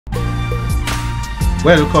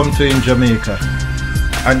Welcome to InJamaica,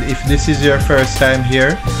 and if this is your first time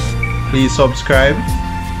here, please subscribe,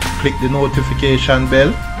 click the notification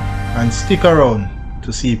bell and stick around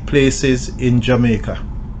to see places in Jamaica.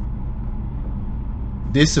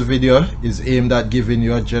 This video is aimed at giving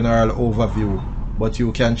you a general overview, but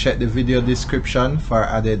you can check the video description for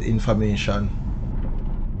added information.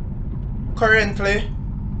 Currently,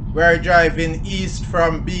 we are driving east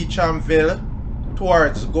from Beechamville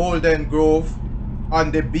towards Golden Grove on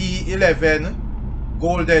the B11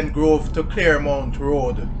 Golden Grove to Claremont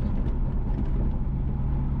Road.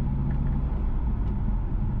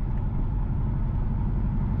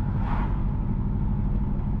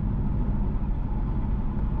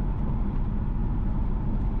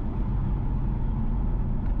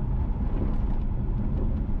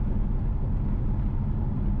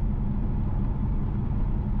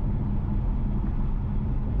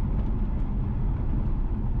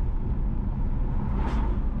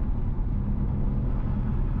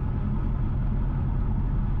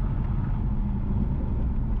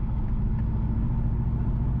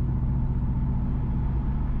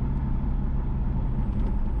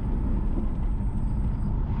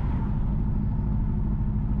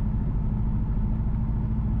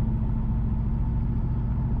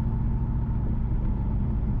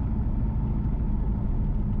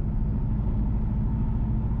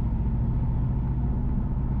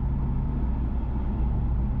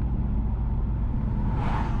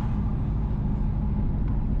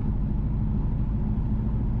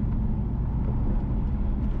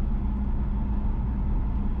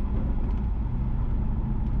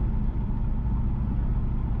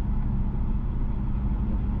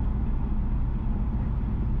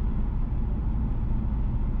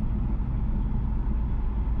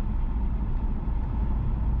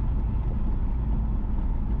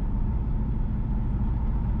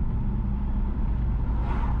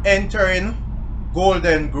 Entering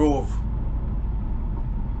Golden Grove.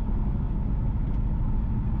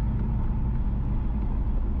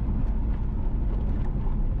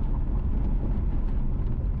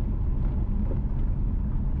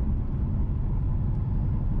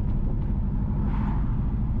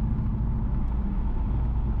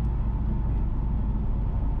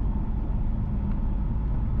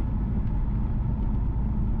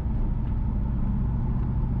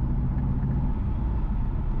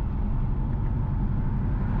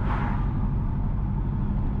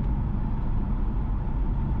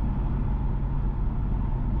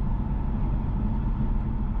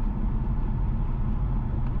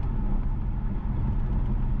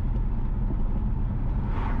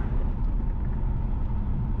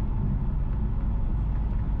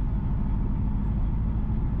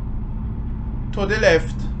 To the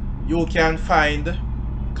left, you can find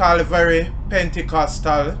Calvary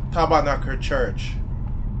Pentecostal Tabernacle Church.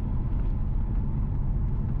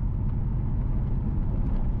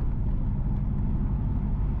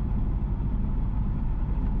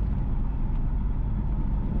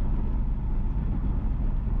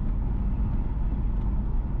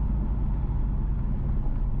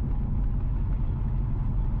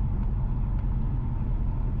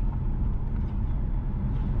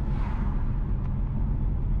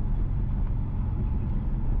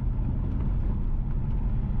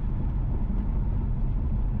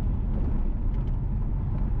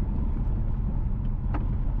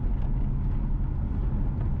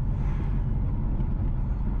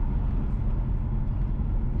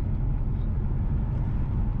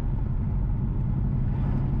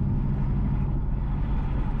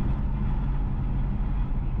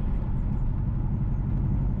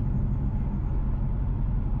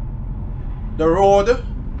 The road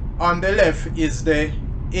on the left is the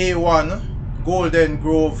A1 Golden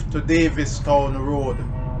Grove to Davistown Road,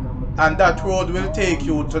 and that road will take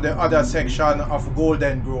you to the other section of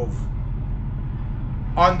Golden Grove.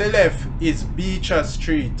 On the left is Beecher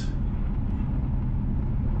Street.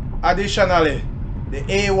 Additionally, the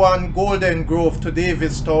A1 Golden Grove to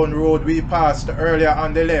Davistown Road we passed earlier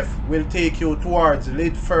on the left will take you towards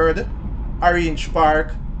Lydford, Orange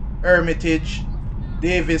Park, Hermitage,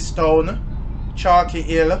 Davistown, Chalky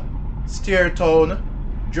Hill, Steertown,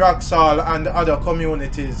 Drax Hall and other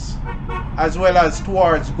communities, as well as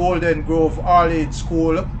towards Golden Grove All-Age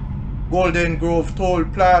School, Golden Grove Toll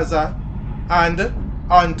Plaza, and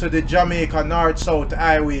onto the Jamaica North-South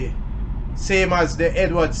Highway, same as the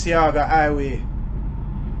Edward Seaga Highway.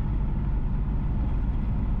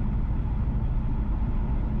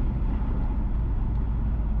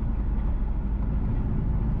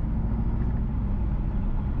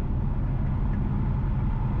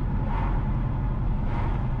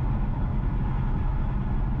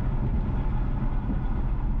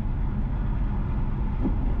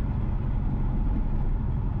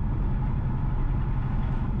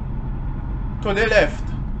 To the left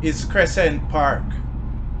is Crescent Park.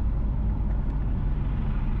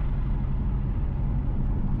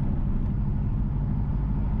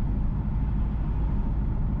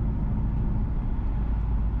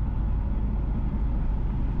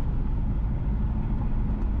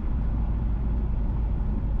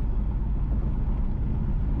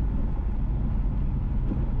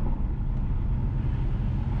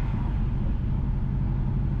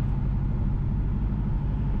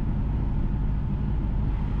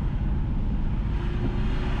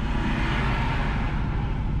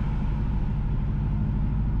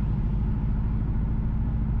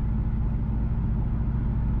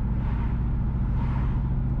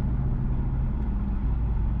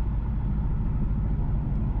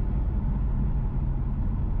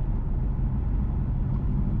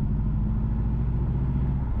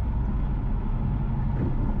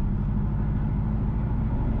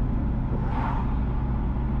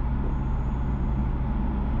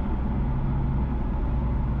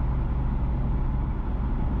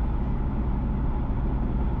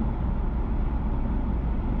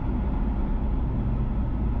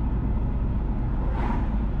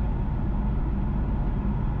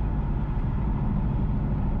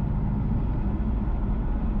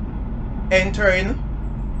 Entering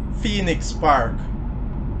Phoenix Park.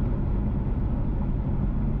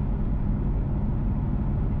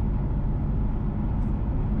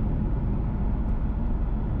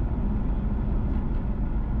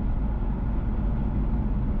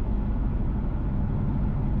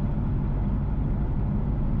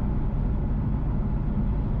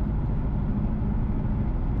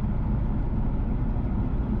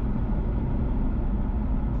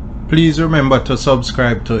 Please remember to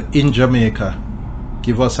subscribe to InJamaica.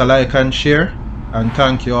 Give us a like and share, and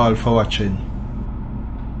thank you all for watching.